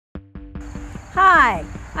Hi,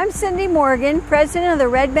 I'm Cindy Morgan, President of the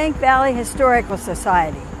Redbank Valley Historical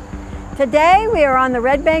Society. Today we are on the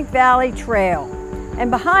Redbank Valley Trail, and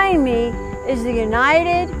behind me is the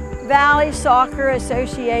United Valley Soccer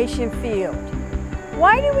Association field.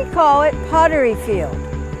 Why do we call it Pottery Field?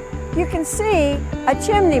 You can see a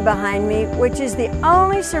chimney behind me, which is the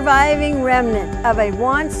only surviving remnant of a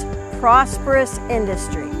once prosperous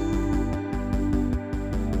industry.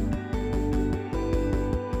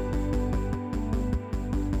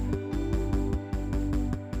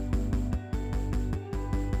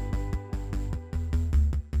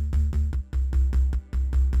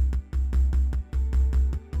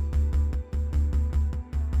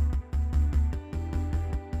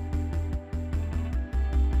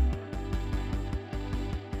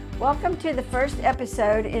 Welcome to the first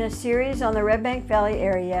episode in a series on the Redbank Valley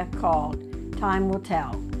area called Time Will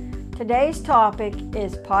Tell. Today's topic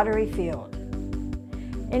is Pottery Field.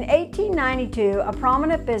 In 1892, a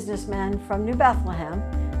prominent businessman from New Bethlehem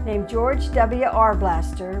named George W.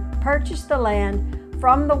 Arblaster purchased the land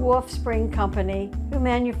from the Wolf Spring Company, who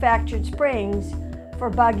manufactured springs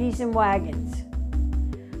for buggies and wagons.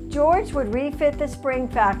 George would refit the spring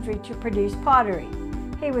factory to produce pottery.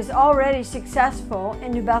 He was already successful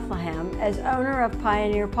in New Bethlehem as owner of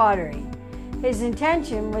Pioneer Pottery. His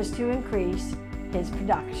intention was to increase his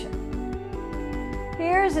production.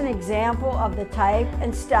 Here's an example of the type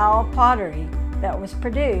and style of pottery that was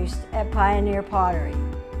produced at Pioneer Pottery.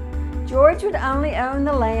 George would only own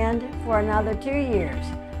the land for another 2 years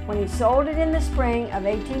when he sold it in the spring of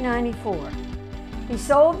 1894. He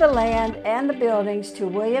sold the land and the buildings to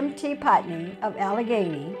William T. Putney of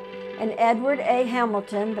Allegheny and Edward A.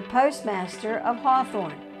 Hamilton, the postmaster of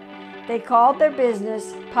Hawthorne. They called their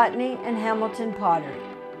business Putney and Hamilton Pottery.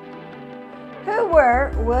 Who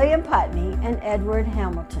were William Putney and Edward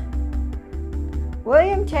Hamilton?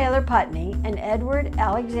 William Taylor Putney and Edward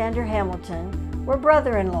Alexander Hamilton were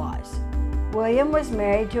brother-in-laws. William was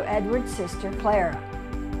married to Edward's sister Clara.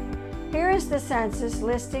 Here is the census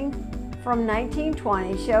listing from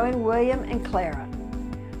 1920 showing William and Clara.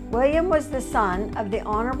 William was the son of the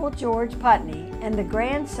Honorable George Putney and the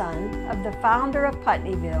grandson of the founder of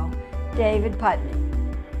Putneyville, David Putney.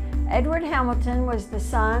 Edward Hamilton was the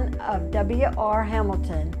son of W.R.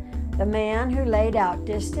 Hamilton, the man who laid out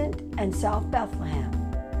Distant and South Bethlehem.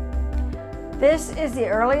 This is the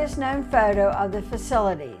earliest known photo of the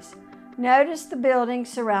facilities. Notice the buildings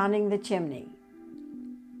surrounding the chimney.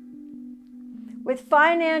 With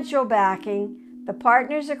financial backing, the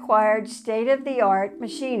partners acquired state-of-the-art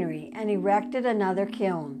machinery and erected another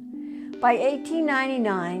kiln. By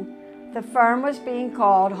 1899, the firm was being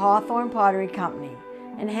called Hawthorne Pottery Company,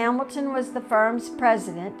 and Hamilton was the firm's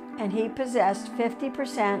president, and he possessed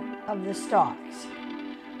 50% of the stocks.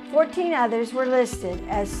 14 others were listed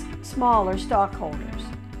as smaller stockholders.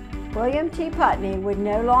 William T. Putney would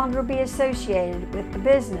no longer be associated with the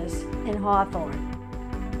business in Hawthorne.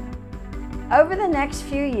 Over the next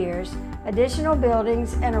few years, additional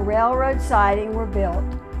buildings and a railroad siding were built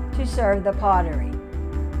to serve the pottery.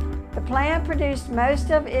 The plant produced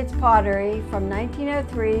most of its pottery from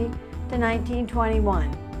 1903 to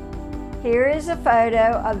 1921. Here is a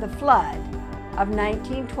photo of the flood of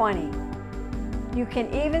 1920. You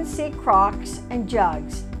can even see crocks and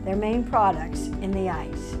jugs, their main products, in the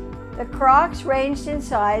ice. The crocks ranged in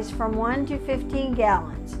size from 1 to 15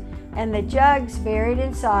 gallons, and the jugs varied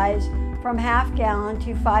in size from ½ gallon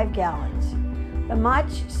to 5 gallons. The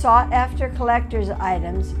much sought-after collector's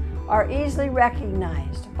items are easily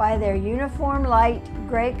recognized by their uniform light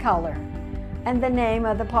gray color and the name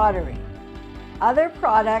of the pottery. Other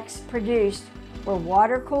products produced were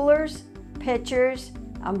water coolers, pitchers,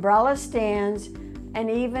 umbrella stands, and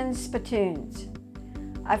even spittoons.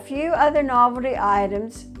 A few other novelty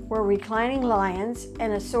items were reclining lions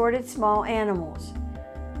and assorted small animals.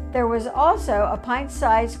 There was also a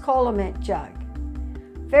pint-sized Colamint jug.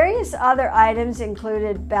 Various other items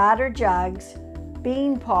included batter jugs,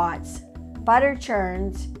 bean pots, butter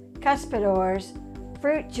churns, cuspidors,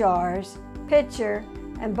 fruit jars, pitcher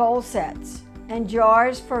and bowl sets, and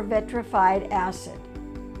jars for vitrified acid.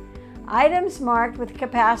 Items marked with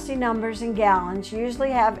capacity numbers and gallons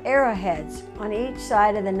usually have arrowheads on each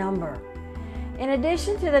side of the number. In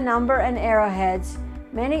addition to the number and arrowheads,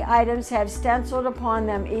 many items have stenciled upon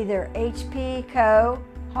them either HP Co.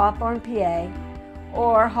 Hawthorne, PA,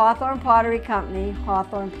 or Hawthorne Pottery Company,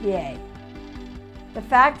 Hawthorne, PA. The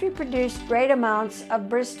factory produced great amounts of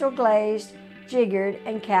Bristol glazed, jiggered,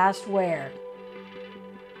 and cast ware.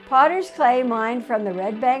 Potter's clay mined from the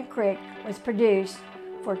Redbank Creek was produced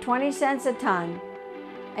for 20 cents a ton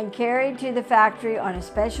and carried to the factory on a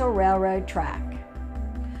special railroad track.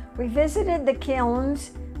 We visited the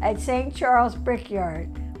kilns at St. Charles Brickyard,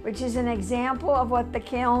 which is an example of what the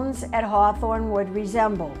kilns at Hawthorne would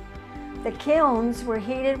resemble. The kilns were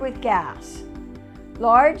heated with gas.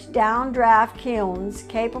 Large downdraft kilns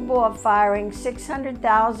capable of firing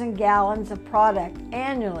 600,000 gallons of product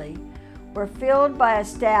annually were filled by a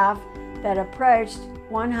staff that approached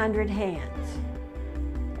 100 hands.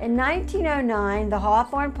 In 1909, the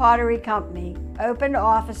Hawthorne Pottery Company opened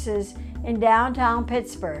offices in downtown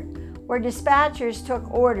Pittsburgh, where dispatchers took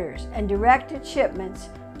orders and directed shipments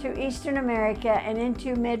to Eastern America and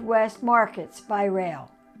into Midwest markets by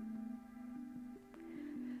rail.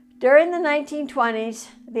 During the 1920s,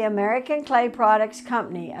 the American Clay Products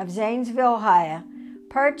Company of Zanesville, Ohio,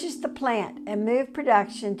 purchased the plant and moved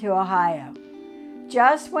production to Ohio.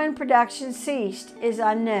 Just when production ceased is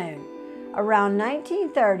unknown. Around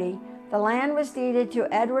 1930, the land was deeded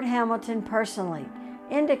to Edward Hamilton personally,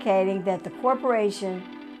 indicating that the corporation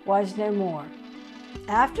was no more.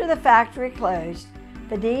 After the factory closed,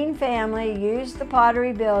 the Dean family used the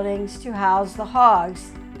pottery buildings to house the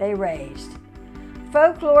hogs they raised.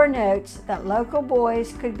 Folklore notes that local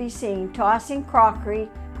boys could be seen tossing crockery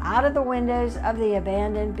out of the windows of the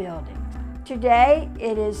abandoned building. Today,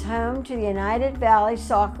 it is home to the United Valley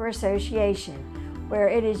Soccer Association, where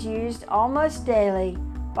it is used almost daily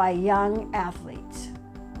by young athletes.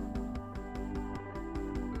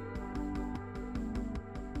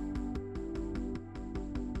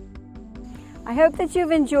 I hope that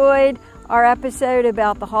you've enjoyed our episode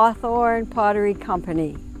about the Hawthorne Pottery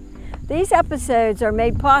Company. These episodes are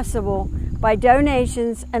made possible by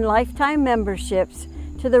donations and lifetime memberships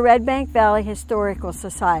to the Redbank Valley Historical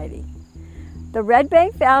Society. The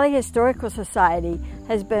Redbank Valley Historical Society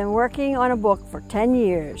has been working on a book for 10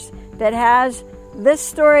 years that has this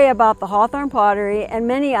story about the Hawthorne pottery and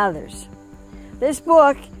many others. This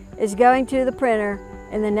book is going to the printer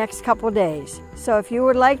in the next couple days. So if you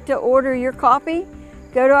would like to order your copy,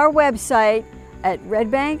 go to our website at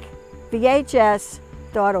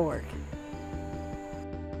redbankvhs.org.